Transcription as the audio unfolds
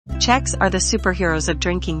Czechs are the superheroes of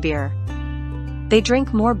drinking beer. They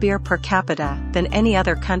drink more beer per capita than any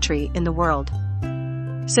other country in the world.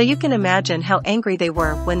 So you can imagine how angry they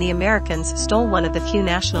were when the Americans stole one of the few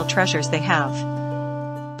national treasures they have.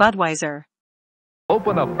 Budweiser.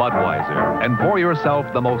 Open a Budweiser and pour yourself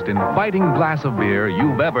the most inviting glass of beer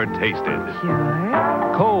you've ever tasted.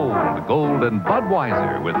 Sure. Cold, golden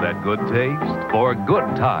Budweiser with that good taste for good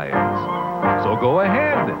times. So go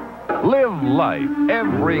ahead. Live life,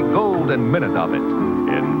 every golden minute of it.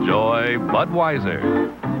 Enjoy Budweiser.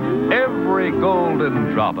 Every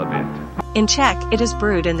golden drop of it. In Czech, it is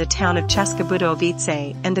brewed in the town of České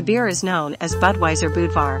Budějovice, and the beer is known as Budweiser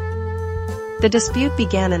Budvar. The dispute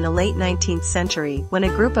began in the late 19th century when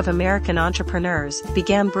a group of American entrepreneurs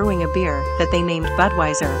began brewing a beer that they named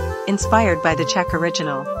Budweiser, inspired by the Czech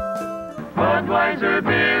original. Budweiser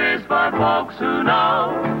beer is for folks who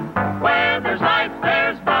know where there's